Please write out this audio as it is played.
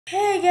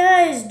Hey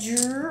guys,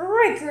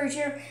 Drake Rich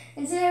here,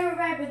 and today we're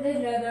back with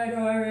another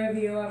toy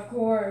review, of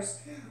course.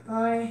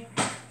 I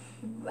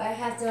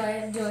have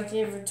to do a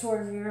different toy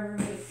review every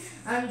week.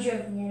 I'm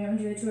joking, I don't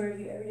do a toy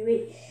review every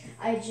week.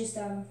 I just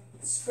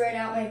spread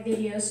out my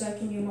videos so I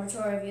can do more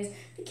toy reviews,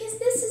 because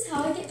this is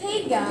how I get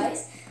paid,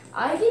 guys.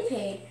 I get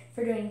paid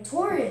for doing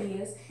toy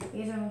reviews,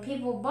 because when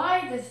people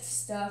buy the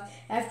stuff,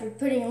 after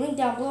putting a link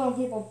down below and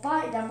people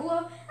buy it down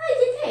below, I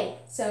get paid.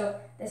 So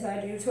that's why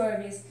I do toy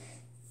reviews.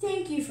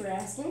 Thank you for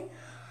asking.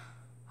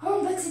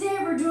 But today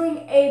we're doing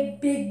a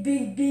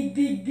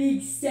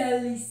big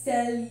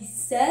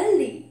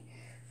Sally.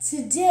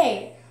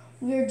 Today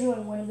we are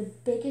doing one of the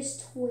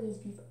biggest toys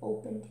we've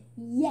opened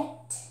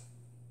yet.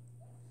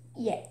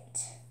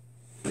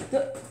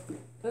 The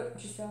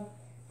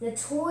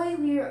toy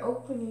we are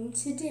opening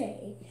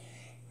today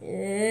is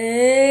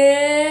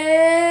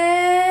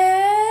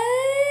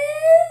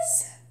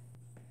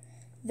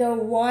the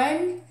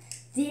one,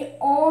 the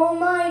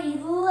almighty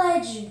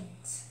legend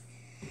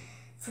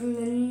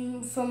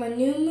from a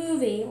new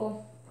movie.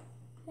 Well,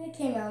 it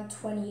came out in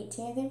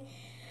 2018, I think.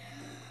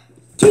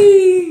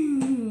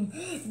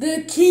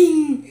 The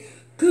King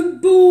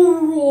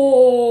Ghidorah.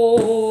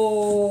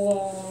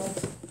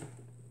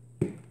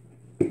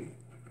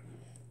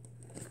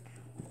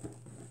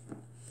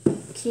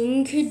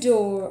 King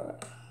Ghidorah.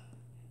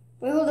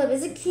 Wait, hold up.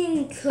 Is it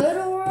King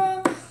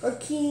Ghidorah or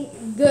King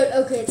Good?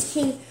 Okay, it's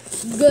King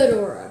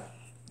Ghidorah.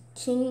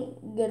 King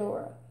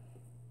Ghidorah.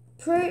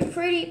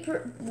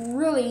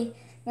 Really,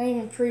 not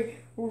even pretty,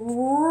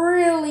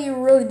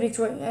 really big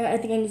toy. I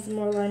think I need some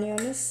more lining on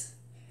this.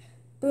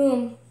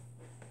 Boom.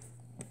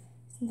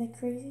 Isn't that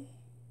crazy?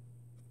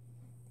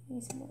 I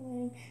need some more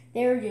lining.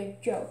 There you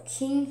go.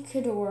 King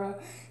Ghidorah.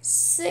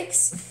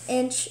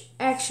 6-inch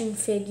action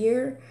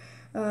figure.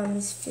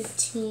 Is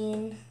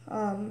 15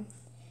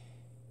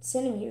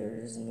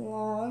 centimeters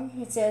long.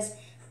 It says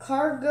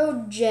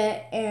cargo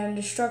jet and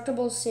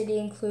destructible city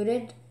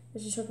included.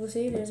 There's a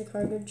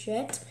cargo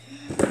jet.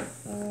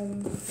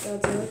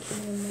 Godzilla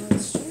King of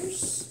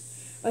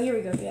Monsters. Oh, here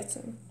we go. We got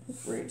some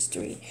words to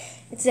read.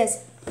 It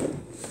says,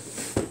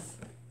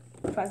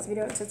 pause the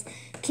video. It says,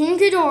 King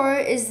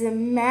Ghidorah is the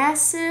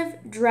massive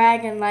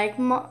dragon-like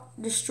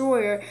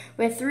destroyer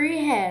with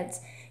 3 heads,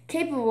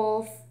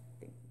 capable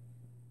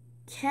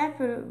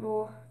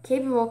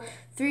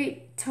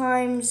 3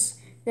 times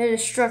the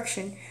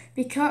destruction.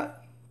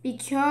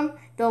 Become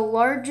the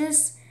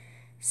largest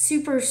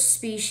super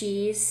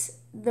species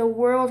the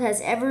world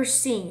has ever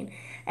seen.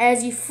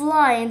 As you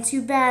fly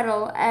into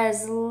battle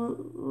as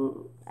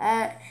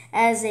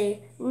a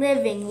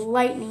living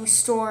lightning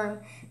storm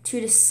to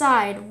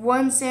decide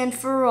once and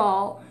for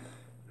all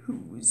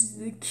who's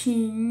the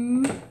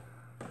king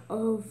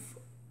of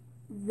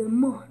the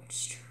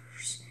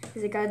monsters.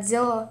 Is it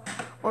Godzilla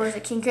or is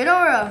it King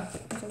Ghidorah?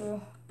 There's a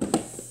little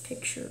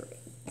picture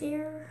right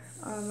there.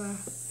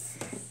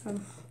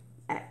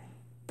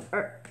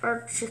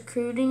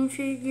 Archicuding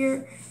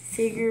figure.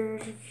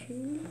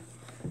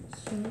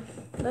 So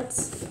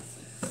let's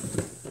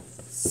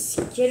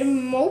get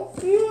them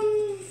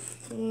open.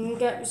 You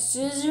got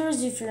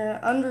scissors if you're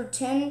under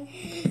 10.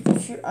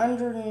 If you're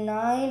under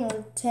 9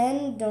 or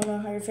 10, don't know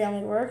how your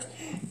family works.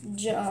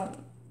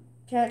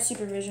 Parent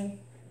supervision.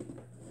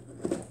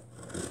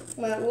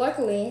 Well,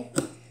 luckily,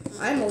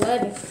 I'm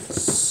 11,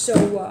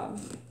 so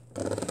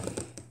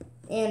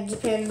and it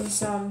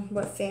depends on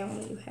what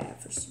family you have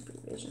for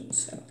supervision.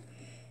 So.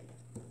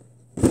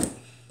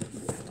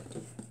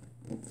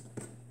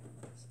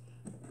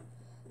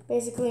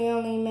 Basically, it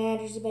only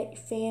matters about your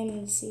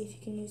family to see if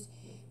you can use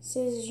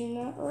scissors or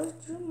not, or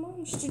your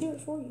mom to do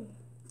it for you.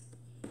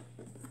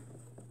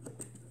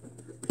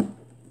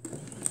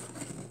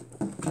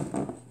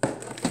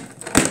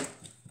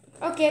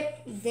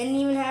 Okay, didn't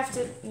even have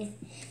to.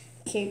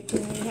 Okay,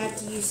 didn't even have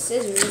to use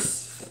scissors.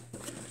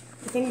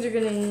 I think they're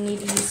gonna need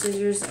to use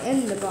scissors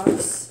in the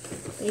box,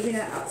 maybe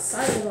not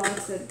outside the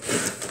box, but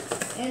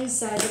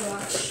inside the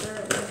box,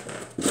 sure.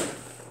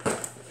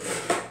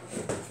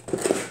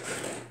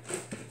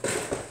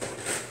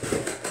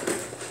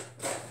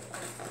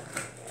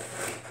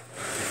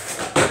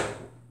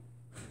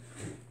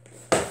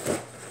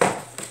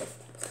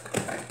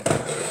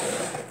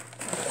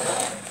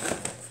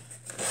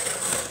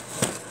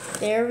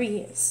 There he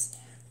is,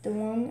 the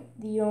one,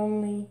 the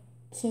only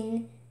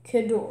King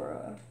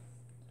Ghidorah.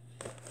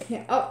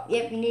 Oh,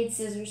 yep, you need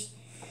scissors.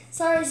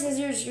 Sorry,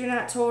 scissors, you're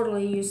not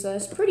totally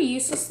useless. Pretty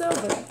useless, though,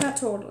 but not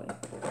totally.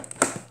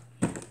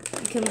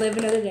 You can live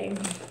another day.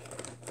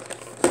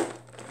 Oh,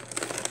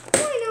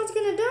 I know it's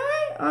gonna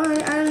die. I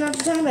don't know what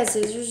you're talking about,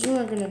 scissors. You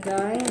aren't gonna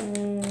die.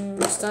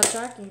 Stop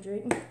talking,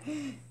 Drake.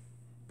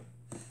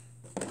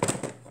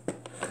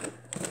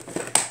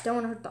 Don't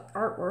want to hurt the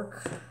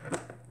artwork.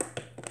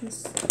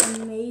 This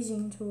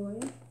amazing toy.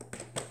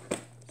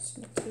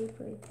 Some tape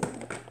right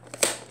there.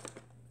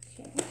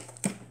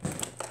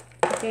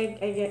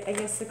 Okay, I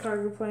guess the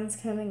cargo plane's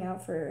coming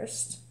out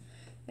first.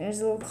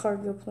 There's a little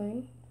cargo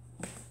plane.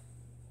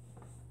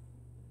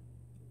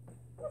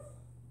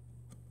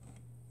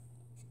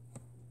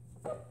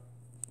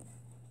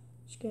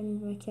 Just gonna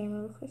move my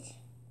camera real quick.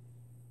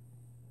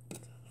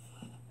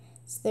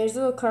 So there's a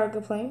little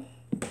cargo plane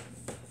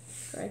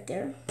right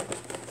there.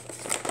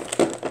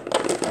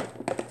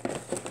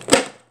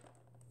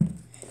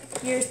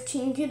 Here's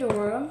King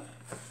Ghidorah.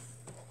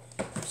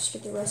 Just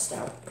get the rest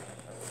out.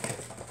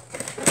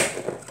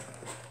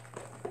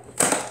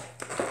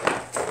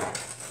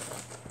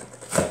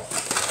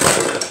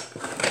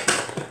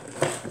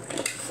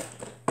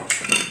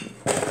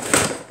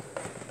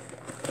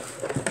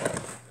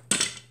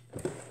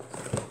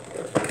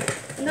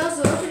 And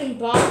also opening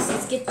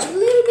boxes gets you a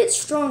little bit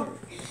stronger.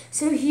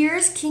 So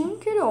here's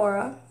King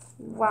Ghidorah.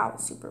 Wow,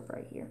 super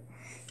bright here.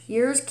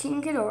 Here's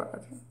King Ghidorah.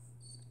 Okay.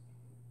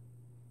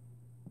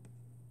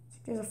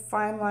 There's a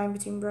fine line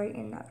between bright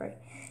and not bright.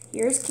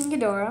 Here's King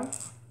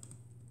Ghidorah.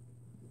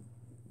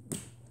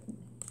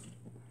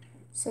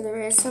 So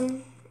there is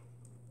some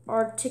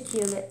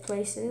articulate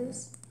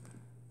places.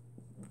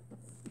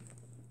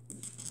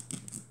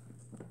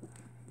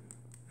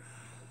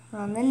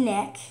 On the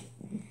neck.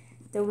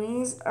 The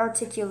wings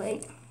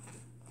articulate.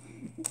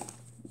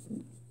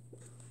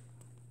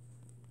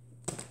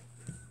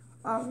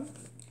 I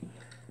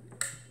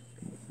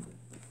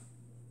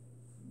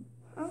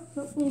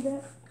don't need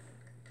that.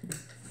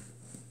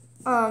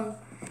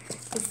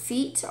 The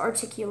feet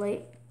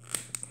articulate.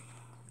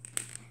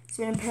 It's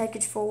been in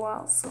package for a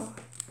while, so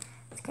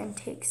it's gonna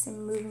take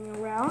some moving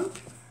around.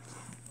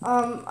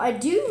 I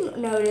do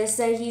notice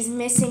that he's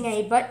missing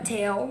a butt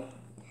tail,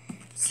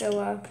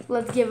 so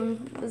let's give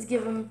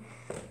him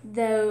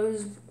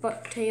those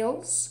butt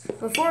tails.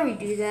 Before we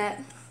do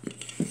that,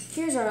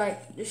 here's our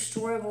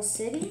destroyable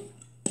city.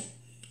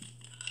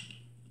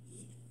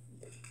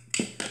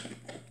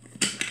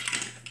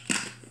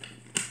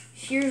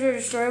 Here's our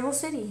destroyable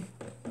city.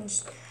 Okay,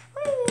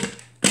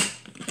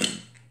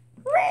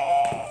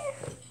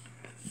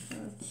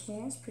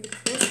 it's pretty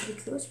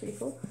cool. It's pretty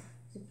cool.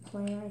 There's a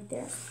plane right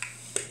there.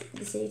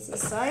 The city's to the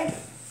side.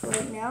 For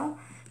right now,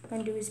 I'm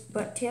gonna do his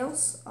butt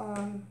tails.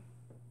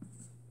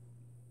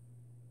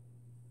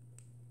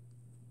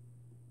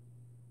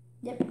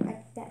 Yep,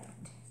 like that.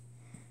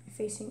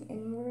 Facing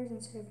inwards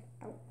instead of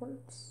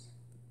outwards.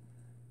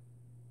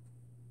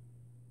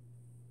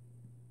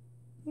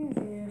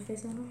 Yeah,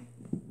 face that way.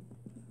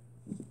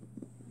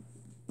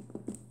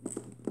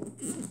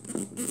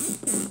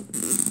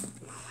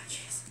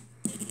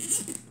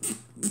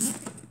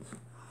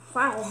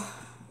 Wow.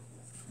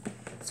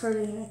 It's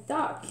harder than I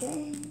thought,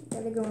 okay?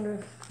 Gotta go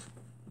under.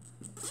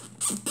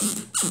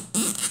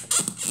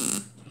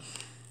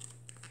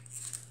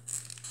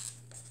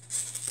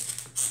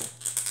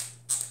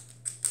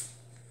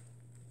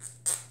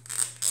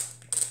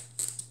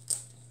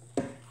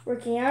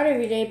 Working out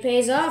every day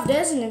pays off,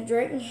 doesn't it,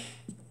 Drake?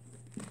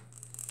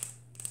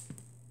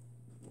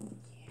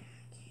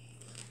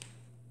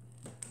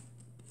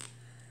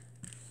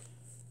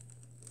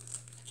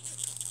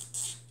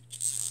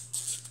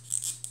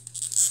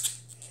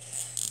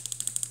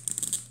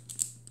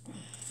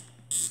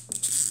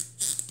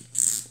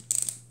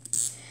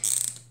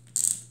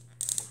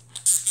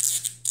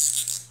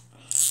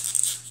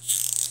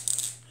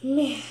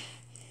 Man,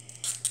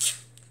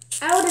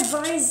 I would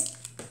advise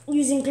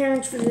using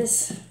parents for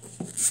this.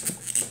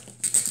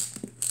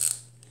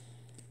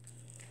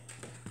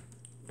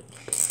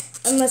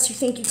 Unless you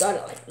think you got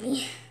it like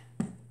me.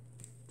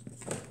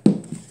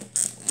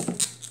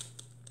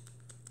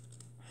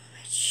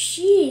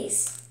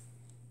 Jeez.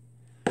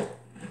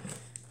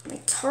 My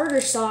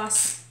tartar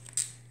sauce.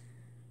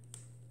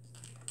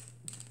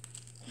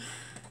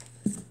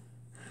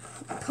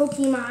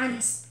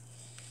 Pokemons.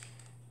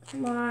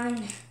 Come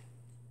on.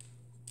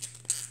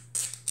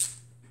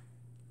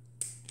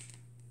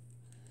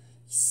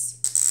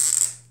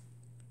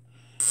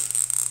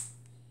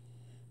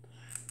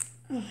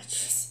 Oh,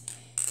 jeez.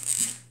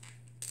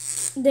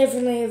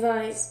 Definitely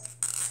advise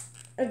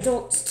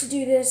adults to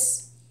do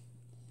this.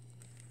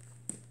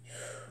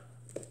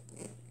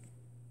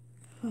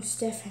 Most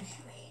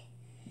definitely.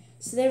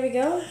 So there we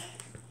go.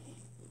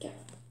 Got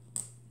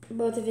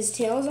both of his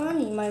tails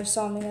on. You might have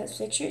saw me in those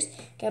pictures.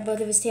 Got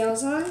both of his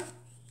tails on.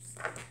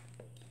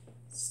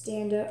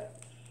 Stand up.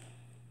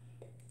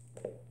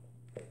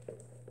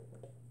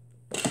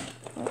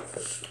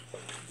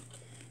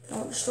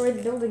 Don't destroy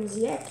the buildings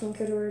yet, King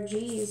Ghidorah.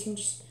 Geez, you can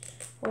just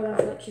hold on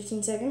for like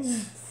 15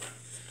 seconds.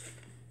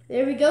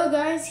 There we go,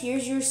 guys.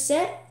 Here's your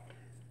set.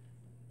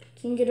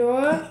 King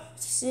Ghidorah,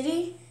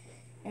 city,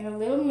 and a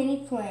little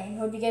mini plane.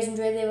 Hope you guys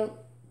enjoyed the little.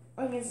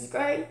 Like and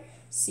subscribe.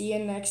 See you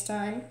next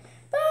time.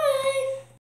 Bye.